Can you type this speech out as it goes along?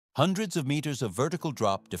Hundreds of meters of vertical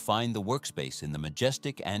drop define the workspace in the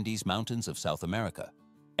majestic Andes Mountains of South America.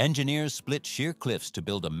 Engineers split sheer cliffs to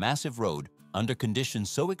build a massive road under conditions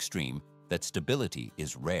so extreme that stability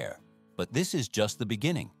is rare. But this is just the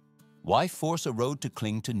beginning. Why force a road to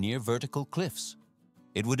cling to near vertical cliffs?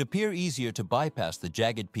 It would appear easier to bypass the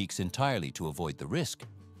jagged peaks entirely to avoid the risk,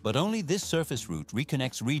 but only this surface route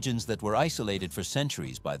reconnects regions that were isolated for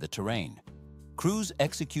centuries by the terrain. Crews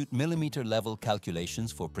execute millimeter-level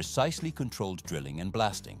calculations for precisely controlled drilling and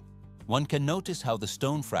blasting. One can notice how the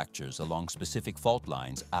stone fractures along specific fault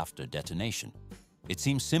lines after detonation. It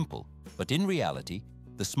seems simple, but in reality,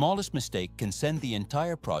 the smallest mistake can send the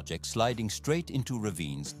entire project sliding straight into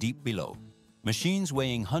ravines deep below. Machines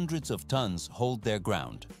weighing hundreds of tons hold their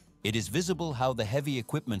ground. It is visible how the heavy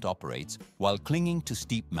equipment operates while clinging to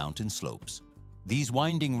steep mountain slopes. These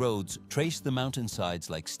winding roads trace the mountainsides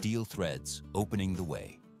like steel threads, opening the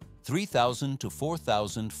way. 3,000 to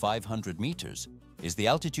 4,500 meters is the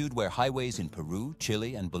altitude where highways in Peru,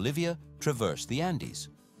 Chile, and Bolivia traverse the Andes.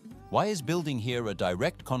 Why is building here a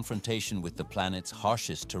direct confrontation with the planet's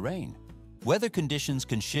harshest terrain? Weather conditions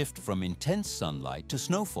can shift from intense sunlight to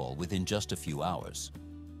snowfall within just a few hours.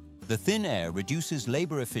 The thin air reduces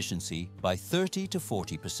labor efficiency by 30 to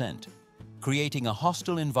 40%. Creating a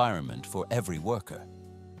hostile environment for every worker.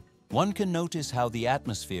 One can notice how the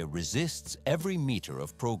atmosphere resists every meter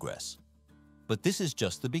of progress. But this is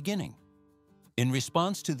just the beginning. In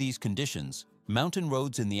response to these conditions, mountain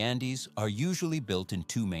roads in the Andes are usually built in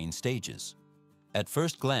two main stages. At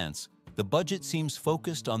first glance, the budget seems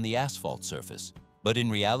focused on the asphalt surface, but in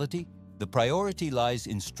reality, the priority lies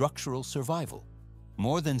in structural survival.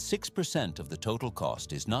 More than 6% of the total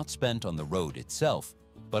cost is not spent on the road itself,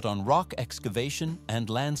 but on rock excavation and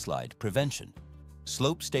landslide prevention.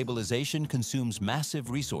 Slope stabilization consumes massive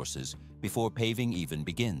resources before paving even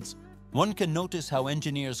begins. One can notice how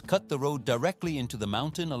engineers cut the road directly into the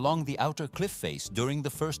mountain along the outer cliff face during the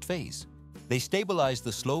first phase. They stabilize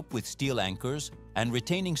the slope with steel anchors and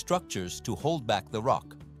retaining structures to hold back the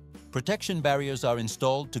rock. Protection barriers are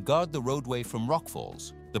installed to guard the roadway from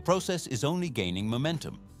rockfalls. The process is only gaining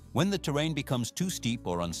momentum. When the terrain becomes too steep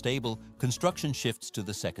or unstable, construction shifts to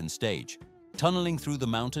the second stage. Tunneling through the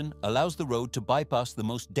mountain allows the road to bypass the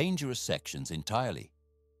most dangerous sections entirely.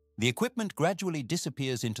 The equipment gradually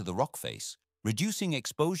disappears into the rock face, reducing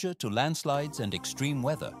exposure to landslides and extreme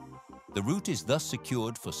weather. The route is thus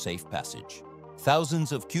secured for safe passage.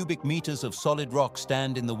 Thousands of cubic meters of solid rock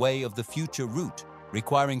stand in the way of the future route,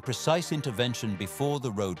 requiring precise intervention before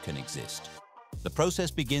the road can exist. The process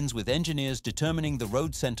begins with engineers determining the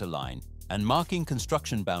road center line and marking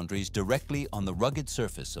construction boundaries directly on the rugged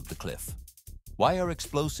surface of the cliff. Why are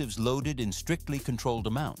explosives loaded in strictly controlled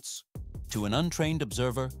amounts? To an untrained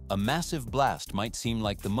observer, a massive blast might seem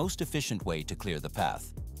like the most efficient way to clear the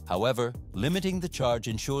path. However, limiting the charge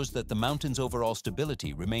ensures that the mountain's overall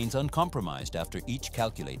stability remains uncompromised after each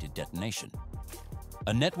calculated detonation.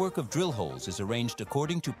 A network of drill holes is arranged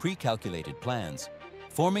according to pre-calculated plans,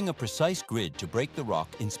 forming a precise grid to break the rock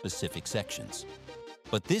in specific sections.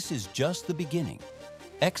 But this is just the beginning.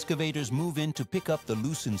 Excavators move in to pick up the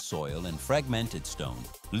loosened soil and fragmented stone,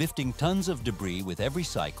 lifting tons of debris with every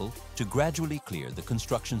cycle to gradually clear the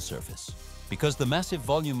construction surface. Because the massive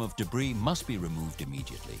volume of debris must be removed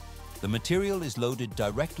immediately, the material is loaded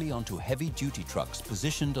directly onto heavy-duty trucks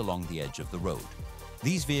positioned along the edge of the road.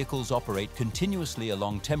 These vehicles operate continuously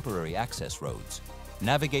along temporary access roads,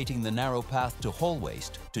 navigating the narrow path to haul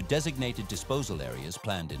waste to designated disposal areas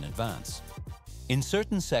planned in advance. In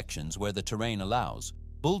certain sections where the terrain allows,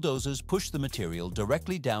 bulldozers push the material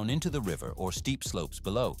directly down into the river or steep slopes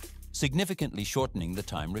below, significantly shortening the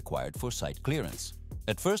time required for site clearance.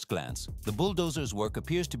 At first glance, the bulldozer's work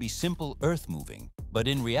appears to be simple earth moving, but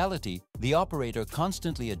in reality, the operator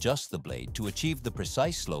constantly adjusts the blade to achieve the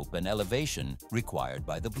precise slope and elevation required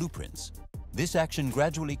by the blueprints. This action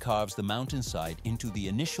gradually carves the mountainside into the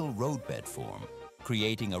initial roadbed form,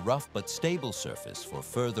 creating a rough but stable surface for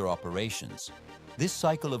further operations. This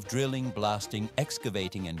cycle of drilling, blasting,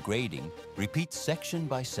 excavating, and grading repeats section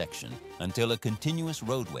by section until a continuous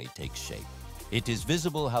roadway takes shape. It is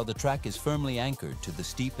visible how the track is firmly anchored to the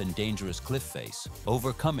steep and dangerous cliff face,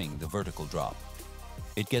 overcoming the vertical drop.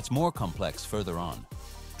 It gets more complex further on.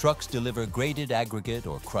 Trucks deliver graded aggregate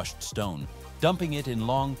or crushed stone, dumping it in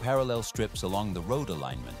long parallel strips along the road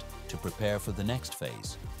alignment to prepare for the next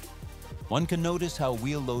phase. One can notice how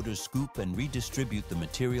wheel loaders scoop and redistribute the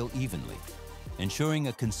material evenly, ensuring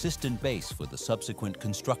a consistent base for the subsequent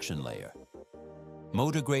construction layer.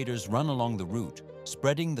 Motor graders run along the route,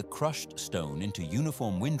 spreading the crushed stone into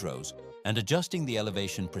uniform windrows and adjusting the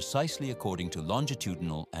elevation precisely according to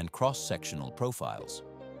longitudinal and cross-sectional profiles.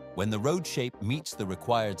 When the road shape meets the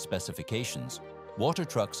required specifications, water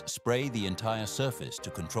trucks spray the entire surface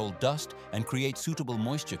to control dust and create suitable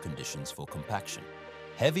moisture conditions for compaction.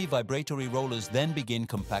 Heavy vibratory rollers then begin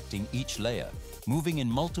compacting each layer, moving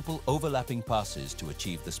in multiple overlapping passes to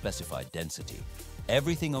achieve the specified density.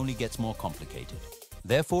 Everything only gets more complicated.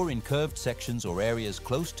 Therefore, in curved sections or areas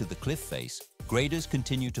close to the cliff face, graders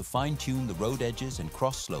continue to fine-tune the road edges and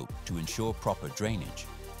cross-slope to ensure proper drainage.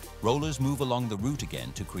 Rollers move along the route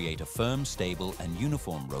again to create a firm, stable, and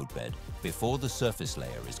uniform roadbed before the surface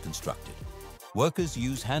layer is constructed. Workers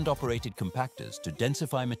use hand-operated compactors to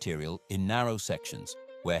densify material in narrow sections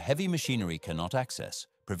where heavy machinery cannot access,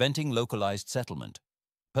 preventing localized settlement.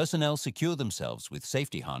 Personnel secure themselves with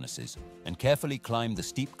safety harnesses and carefully climb the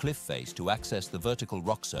steep cliff face to access the vertical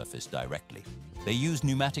rock surface directly. They use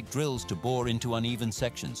pneumatic drills to bore into uneven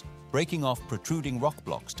sections, breaking off protruding rock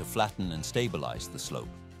blocks to flatten and stabilize the slope.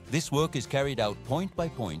 This work is carried out point by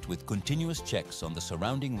point with continuous checks on the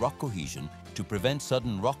surrounding rock cohesion to prevent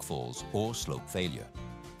sudden rock falls or slope failure.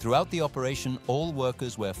 Throughout the operation, all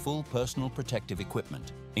workers wear full personal protective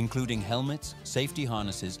equipment, including helmets, safety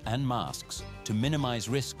harnesses, and masks to minimize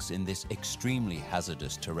risks in this extremely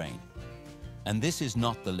hazardous terrain. And this is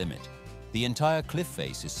not the limit. The entire cliff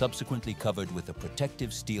face is subsequently covered with a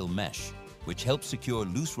protective steel mesh, which helps secure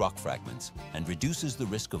loose rock fragments and reduces the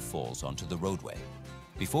risk of falls onto the roadway.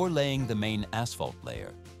 Before laying the main asphalt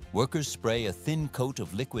layer, workers spray a thin coat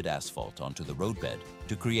of liquid asphalt onto the roadbed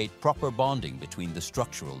to create proper bonding between the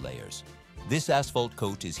structural layers. This asphalt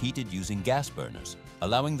coat is heated using gas burners,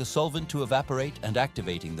 allowing the solvent to evaporate and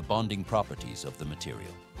activating the bonding properties of the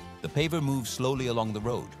material. The paver moves slowly along the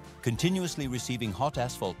road, continuously receiving hot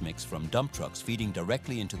asphalt mix from dump trucks feeding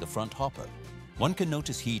directly into the front hopper. One can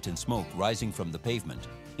notice heat and smoke rising from the pavement,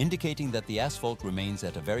 indicating that the asphalt remains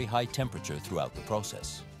at a very high temperature throughout the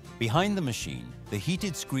process. Behind the machine, the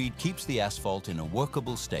heated screed keeps the asphalt in a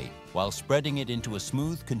workable state while spreading it into a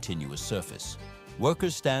smooth, continuous surface.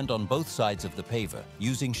 Workers stand on both sides of the paver,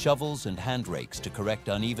 using shovels and hand rakes to correct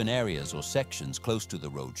uneven areas or sections close to the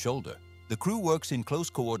road shoulder. The crew works in close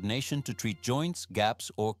coordination to treat joints,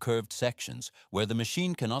 gaps, or curved sections where the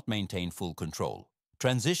machine cannot maintain full control.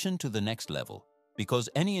 Transition to the next level. Because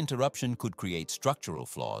any interruption could create structural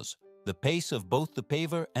flaws, the pace of both the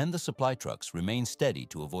paver and the supply trucks remains steady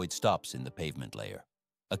to avoid stops in the pavement layer.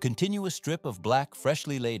 A continuous strip of black,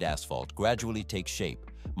 freshly laid asphalt gradually takes shape,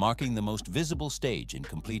 marking the most visible stage in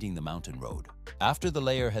completing the mountain road. After the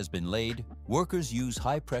layer has been laid, workers use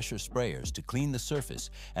high-pressure sprayers to clean the surface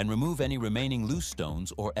and remove any remaining loose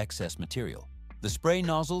stones or excess material. The spray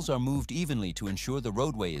nozzles are moved evenly to ensure the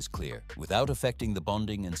roadway is clear without affecting the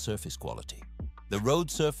bonding and surface quality. The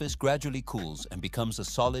road surface gradually cools and becomes a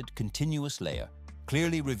solid, continuous layer,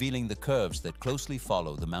 clearly revealing the curves that closely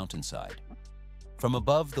follow the mountainside. From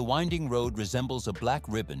above, the winding road resembles a black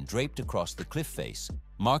ribbon draped across the cliff face,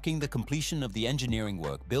 marking the completion of the engineering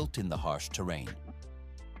work built in the harsh terrain.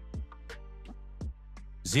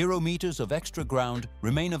 0 meters of extra ground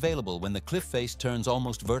remain available when the cliff face turns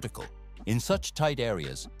almost vertical. In such tight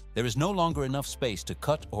areas, there is no longer enough space to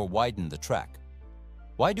cut or widen the track.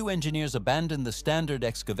 Why do engineers abandon the standard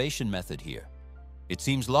excavation method here? It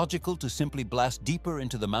seems logical to simply blast deeper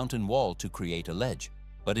into the mountain wall to create a ledge,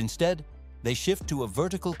 but instead, they shift to a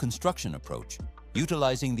vertical construction approach,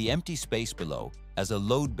 utilizing the empty space below as a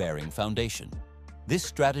load-bearing foundation. This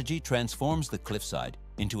strategy transforms the cliffside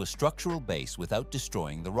into a structural base without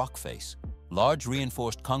destroying the rock face. Large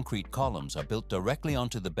reinforced concrete columns are built directly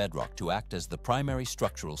onto the bedrock to act as the primary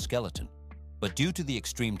structural skeleton. But due to the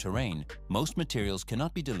extreme terrain, most materials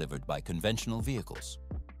cannot be delivered by conventional vehicles.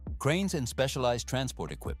 Cranes and specialized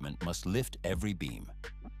transport equipment must lift every beam.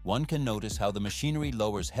 One can notice how the machinery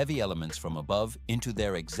lowers heavy elements from above into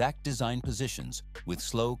their exact design positions with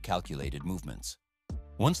slow, calculated movements.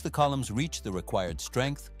 Once the columns reach the required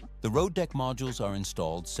strength, the road deck modules are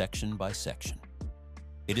installed section by section.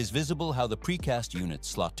 It is visible how the precast units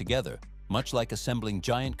slot together, much like assembling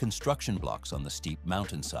giant construction blocks on the steep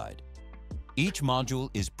mountainside. Each module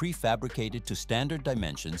is prefabricated to standard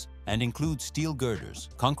dimensions and includes steel girders,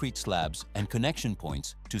 concrete slabs, and connection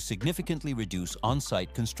points to significantly reduce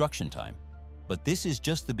on-site construction time. But this is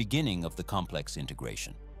just the beginning of the complex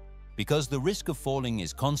integration. Because the risk of falling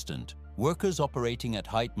is constant, workers operating at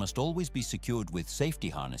height must always be secured with safety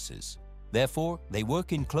harnesses. Therefore, they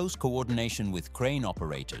work in close coordination with crane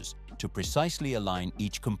operators to precisely align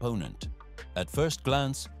each component. At first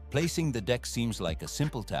glance, placing the deck seems like a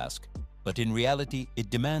simple task, but in reality,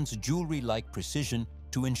 it demands jewelry-like precision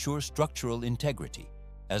to ensure structural integrity.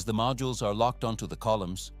 As the modules are locked onto the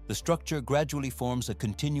columns, the structure gradually forms a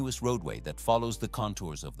continuous roadway that follows the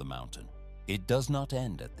contours of the mountain. it does not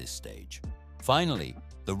end at this stage. Finally,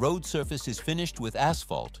 the road surface is finished with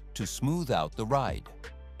asphalt to smooth out the ride.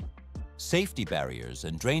 Safety barriers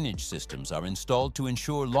and drainage systems are installed to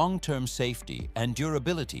ensure long-term safety and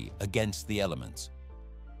durability against the elements.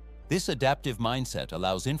 This adaptive mindset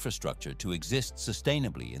allows infrastructure to exist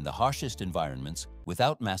sustainably in the harshest environments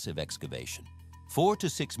without massive excavation. 4 to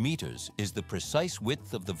 6 meters is the precise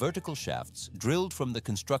width of the vertical shafts drilled from the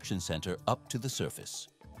construction center up to the surface.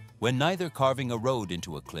 When neither carving a road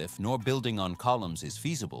into a cliff nor building on columns is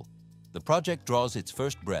feasible, the project draws its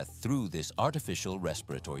first breath through this artificial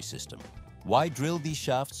respiratory system. Why drill these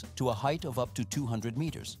shafts to a height of up to 200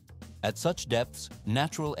 meters? At such depths,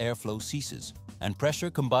 natural airflow ceases, and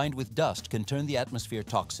pressure combined with dust can turn the atmosphere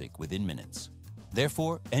toxic within minutes.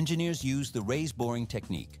 Therefore, engineers use the raise boring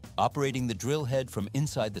technique, operating the drill head from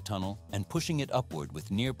inside the tunnel and pushing it upward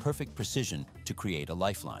with near-perfect precision to create a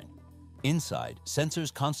lifeline. Inside,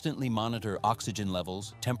 sensors constantly monitor oxygen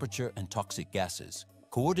levels, temperature, and toxic gases,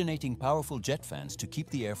 coordinating powerful jet fans to keep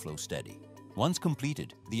the airflow steady. Once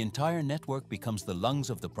completed, the entire network becomes the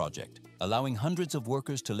lungs of the project, allowing hundreds of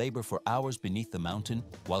workers to labor for hours beneath the mountain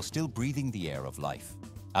while still breathing the air of life.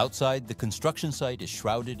 Outside, the construction site is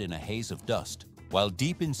shrouded in a haze of dust, while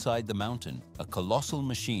deep inside the mountain, a colossal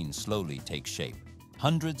machine slowly takes shape.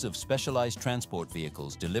 Hundreds of specialized transport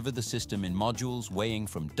vehicles deliver the system in modules weighing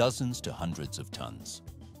from dozens to hundreds of tons.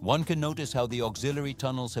 One can notice how the auxiliary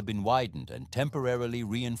tunnels have been widened and temporarily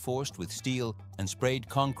reinforced with steel and sprayed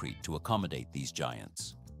concrete to accommodate these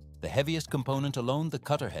giants. The heaviest component alone, the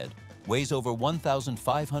cutter head, weighs over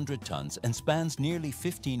 1,500 tons and spans nearly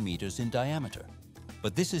 15 meters in diameter.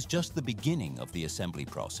 But this is just the beginning of the assembly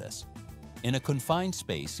process. In a confined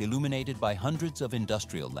space illuminated by hundreds of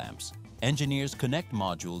industrial lamps, engineers connect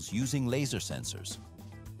modules using laser sensors.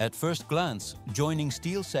 At first glance, joining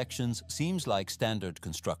steel sections seems like standard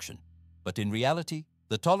construction. But in reality,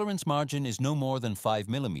 the tolerance margin is no more than 5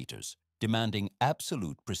 millimeters, demanding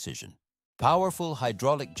absolute precision. Powerful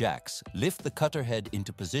hydraulic jacks lift the cutter head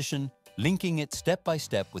into position, linking it step by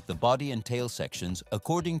step with the body and tail sections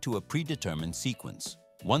according to a predetermined sequence.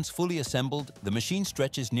 Once fully assembled, the machine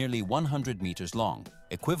stretches nearly 100 meters long,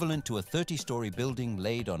 equivalent to a 30-story building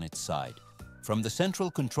laid on its side. From the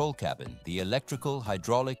central control cabin, the electrical,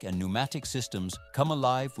 hydraulic, and pneumatic systems come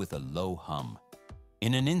alive with a low hum.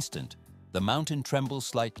 In an instant, the mountain trembles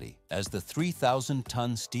slightly as the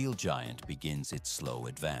 3,000-ton steel giant begins its slow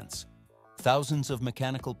advance. Thousands of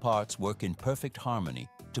mechanical parts work in perfect harmony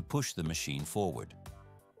to push the machine forward.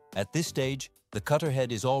 At this stage, the cutter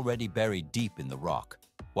head is already buried deep in the rock,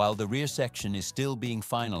 while the rear section is still being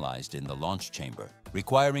finalized in the launch chamber,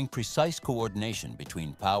 requiring precise coordination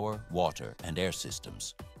between power, water, and air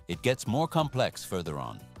systems. It gets more complex further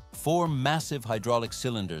on. 4 massive hydraulic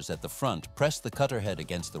cylinders at the front press the cutter head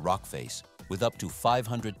against the rock face with up to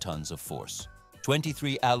 500 tons of force.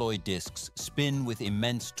 23 alloy discs spin with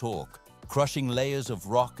immense torque, crushing layers of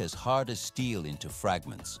rock as hard as steel into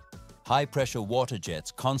fragments. High-pressure water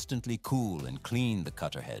jets constantly cool and clean the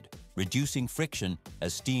cutter head, reducing friction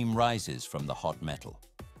as steam rises from the hot metal.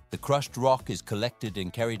 The crushed rock is collected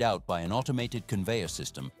and carried out by an automated conveyor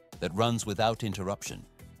system that runs without interruption.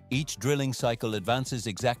 Each drilling cycle advances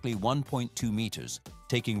exactly 1.2 meters,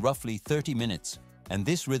 taking roughly 30 minutes, and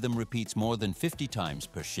this rhythm repeats more than 50 times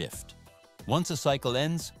per shift. Once a cycle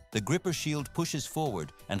ends, the gripper shield pushes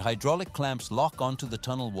forward and hydraulic clamps lock onto the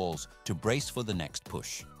tunnel walls to brace for the next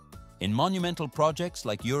push. In monumental projects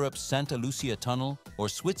like Europe's Santa Lucia Tunnel or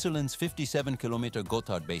Switzerland's 57-kilometer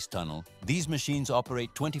Gotthard-based tunnel, these machines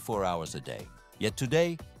operate 24 hours a day. Yet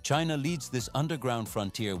today, China leads this underground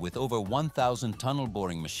frontier with over 1,000 tunnel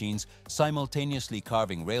boring machines simultaneously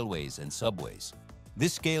carving railways and subways.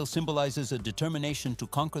 This scale symbolizes a determination to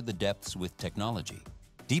conquer the depths with technology.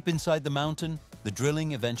 Deep inside the mountain, the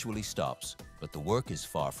drilling eventually stops, but the work is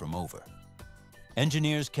far from over.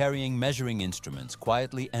 Engineers carrying measuring instruments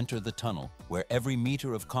quietly enter the tunnel where every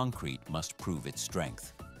meter of concrete must prove its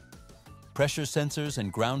strength. Pressure sensors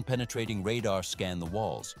and ground-penetrating radar scan the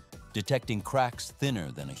walls, detecting cracks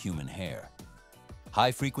thinner than a human hair.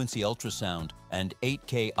 High-frequency ultrasound and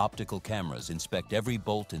 8K optical cameras inspect every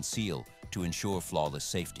bolt and seal to ensure flawless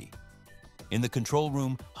safety. In the control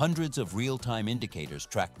room, hundreds of real-time indicators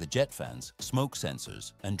track the jet fans, smoke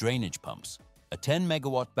sensors, and drainage pumps. A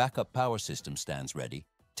 10-megawatt backup power system stands ready,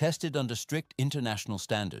 tested under strict international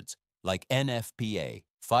standards like NFPA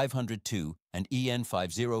 502 and EN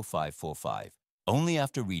 50545. Only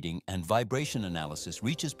after reading and vibration analysis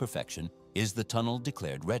reaches perfection is the tunnel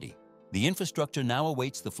declared ready. The infrastructure now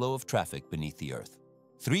awaits the flow of traffic beneath the earth.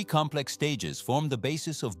 3 complex stages form the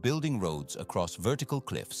basis of building roads across vertical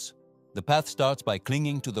cliffs. The path starts by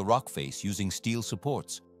clinging to the rock face using steel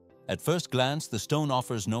supports. At first glance, the stone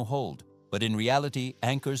offers no hold, but in reality,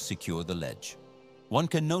 anchors secure the ledge. One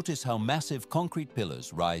can notice how massive concrete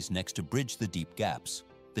pillars rise next to bridge the deep gaps.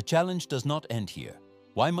 The challenge does not end here.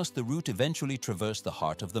 Why must the route eventually traverse the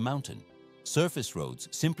heart of the mountain? Surface roads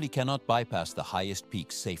simply cannot bypass the highest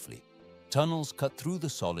peaks safely. Tunnels cut through the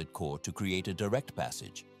solid core to create a direct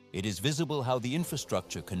passage. It is visible how the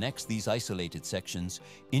infrastructure connects these isolated sections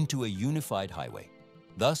into a unified highway.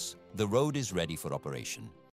 Thus, the road is ready for operation.